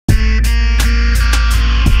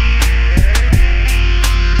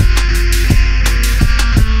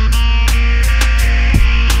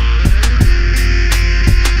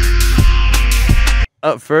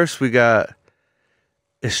Up first, we got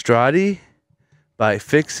Estradi by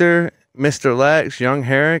Fixer, Mr. Lex, Young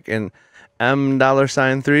Herrick, and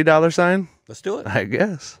 $3. Let's do it. I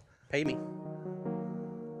guess. Pay me.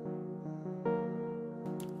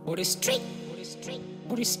 Or the street, or the street,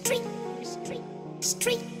 or the street, street,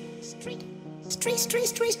 street, street, street, street,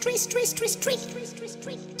 street, street, street, street,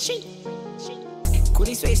 street, street.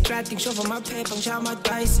 Kulis way strating, show my paper, show my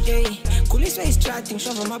dice, eh. Kulis way strating,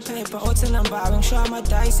 show my paper, hotel and bar, show my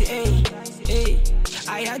dice, eh.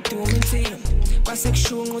 I had to maintain. Quase que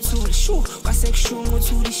chungo to the shoe, quase que chungo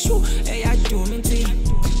to the shoe, eh. I do maintain.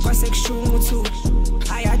 Quase que chungo to,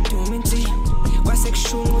 I had to maintain. Quase que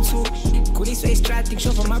chungo to. Kulis way strating,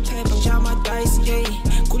 show my paper, show my dice, eh.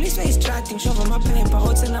 Kulis way strating, show my paper,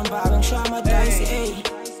 hotel and bar, show my dice, eh.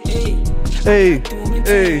 Hey,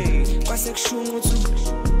 hey. Quase que chungo to.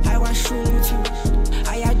 I was shungo to.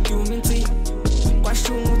 I had to maintain. Quase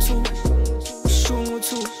shungo to. Shungo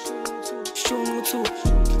to. Shungo to.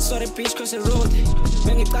 So the bitch cross the road.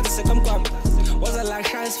 When it got to come come. Was a like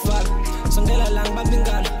shy as fuck. Songela lang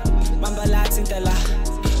bambingal. Mamba lats in tela.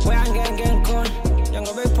 Where I'm getting gone. Young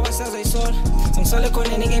over post as I saw. Some solo con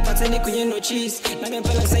any game pattern kunye no cheese. Nagan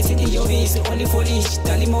pala size in your face. Only for each.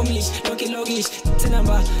 Tally momish. Loki logish.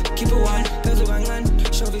 Tenamba. Keep it one. Peso wangan.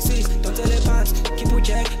 Show this. Don't tell the pants. Keep it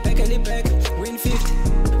check. Back in the back. Win 50.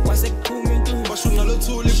 What's it coming to? What's on the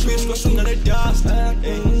tool? Bitch. What's on the dust?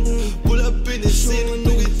 Pull up in the scene.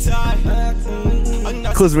 Do it tight.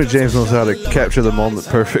 Clisman James knows how to capture the moment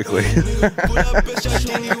perfectly.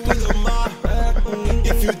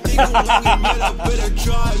 If you think I'm long, you better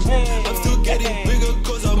drive. I'm still getting bigger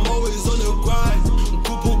cause I'm always on the grind.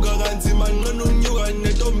 Kupu garanti man, no new and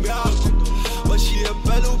they don't be out. But she a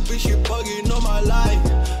fellow bitch, she bugging on my life.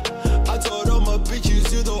 I told all my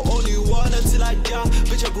bitches, you're the only one until I die.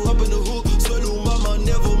 Bitch, I grew up in the hood, so little mama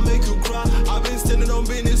never make you cry. I've been standing on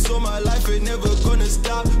business all my life, ain't never gonna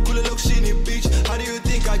stop. Kula look shiny bitch, how do you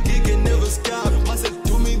think I kick and never stop? Myself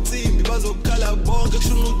do me team, because of color bong,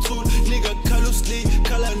 action no tool. Nigga, carelessly,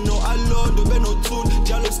 color no alone, do no tool.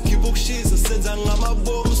 Jealous keep up shit, so sends I'm a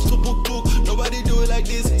bomb, stupid too. Nobody do it like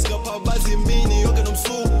this, scapa bazzi mini, you're gonna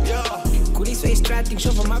sue, yeah. Kulis way strating,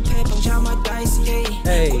 show my paper, show my dice,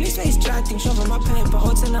 eh. Kulis way strating, show my paper,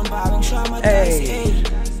 hotel and bar, show my dice,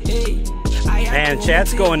 eh. Man,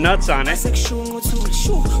 chat's going nuts on it.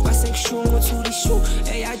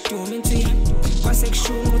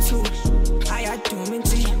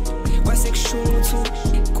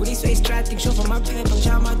 Kulis way strating, show my paper,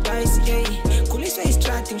 show my dice, eh. Kulis way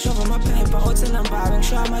strating, show my paper, hotel and bar,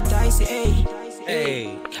 show my dice, eh.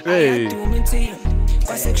 Hey. Hey.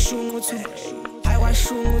 Quase que chungo to. I was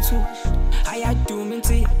shungo to. I had to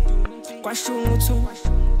maintain. Quase shungo to.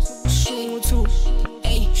 Shungo to.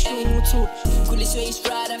 Hey, shungo to. Kulis way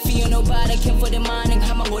strata, feel nobody can for the morning.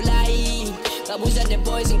 Hama golai. Kabuza the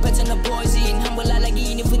boys and pets on the boys in. Humble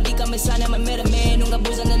lagi ni futi kami sana my meta man. Nunga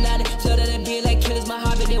buza na lali. So that it be like killers my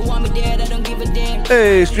hobby. They want me dead. I don't give a damn.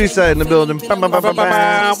 Hey, Street Side in the building.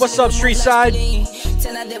 What's up, Street Side?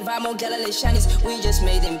 We just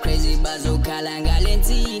made them crazy. Bazo kalanga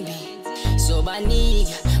lentini. So bani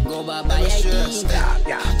go baba yaki.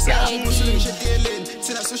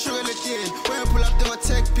 When pull up them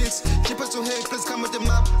attack pics, keep us to hate, please come with the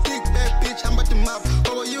map. Big bad bitch, I'm at the map.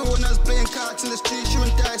 How are you when I was playing cards in the street,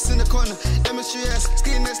 shooting dice in the corner? MSGS,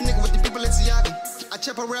 skinny ass nigga with the people it's yapping. I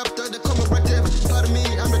chop a raptor, they come up right there. Part of me,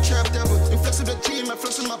 I'm the trap devil. Inflexible team, I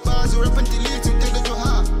flex on my bars, you rap and delete, you think that you're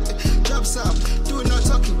hot. Job stop, do it not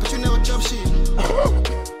talking, but you never job shit.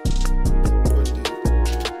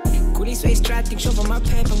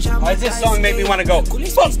 Why does this song make me want to go?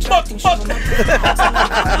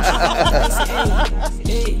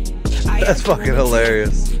 That's fucking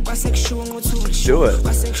hilarious. Do it.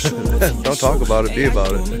 Don't talk about it, be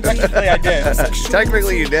about it. Technically, I did.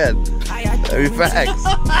 Technically, you did. That'd be facts. Hey.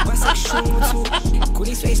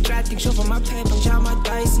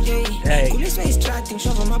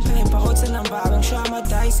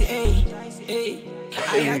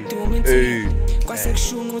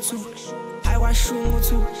 I was shungo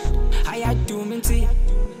too. I had to maintain.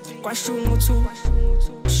 Quite shungo too.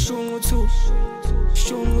 Shungo too.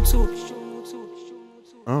 Shungo too.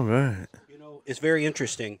 All right. You know, it's very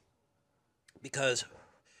interesting because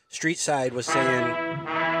Street Side was saying,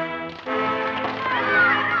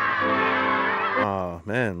 Oh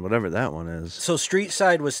man, whatever that one is. so Street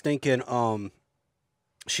Side was thinking,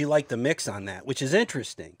 she liked the mix on that, which is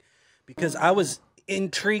interesting because I was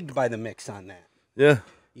intrigued by the mix on that. Yeah.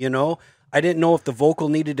 You know, I didn't know if the vocal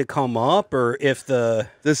needed to come up or if the...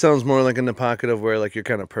 This sounds more like in the pocket of where like you're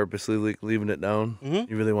kind of purposely leaving it down.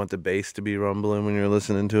 You really want the bass to be rumbling when you're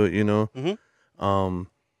listening to it, you know?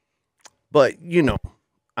 But you know,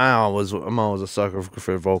 I'm always a sucker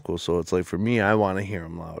for vocals, so it's like for me, I want to hear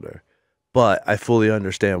them louder. But I fully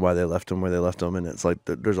understand why they left them where they left them, and it's like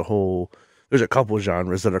there's a couple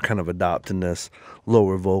genres that are kind of adopting this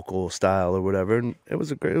lower vocal style or whatever, and it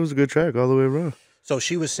was a good track all the way around. So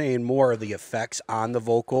she was saying more of the effects on the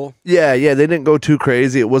vocal. Yeah, they didn't go too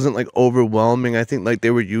crazy. It wasn't like overwhelming. I think like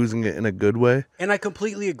they were using it in a good way. And I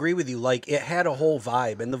completely agree with you. Like it had a whole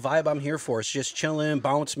vibe, and the vibe I'm here for is just chilling,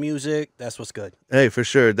 bounce music. That's what's good. Hey, for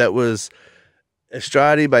sure. That was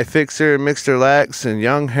Estradi by Fixer, Mixter Lax, and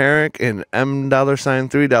Young Herrick, and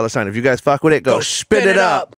 $3. If you guys fuck with it, go spit it up.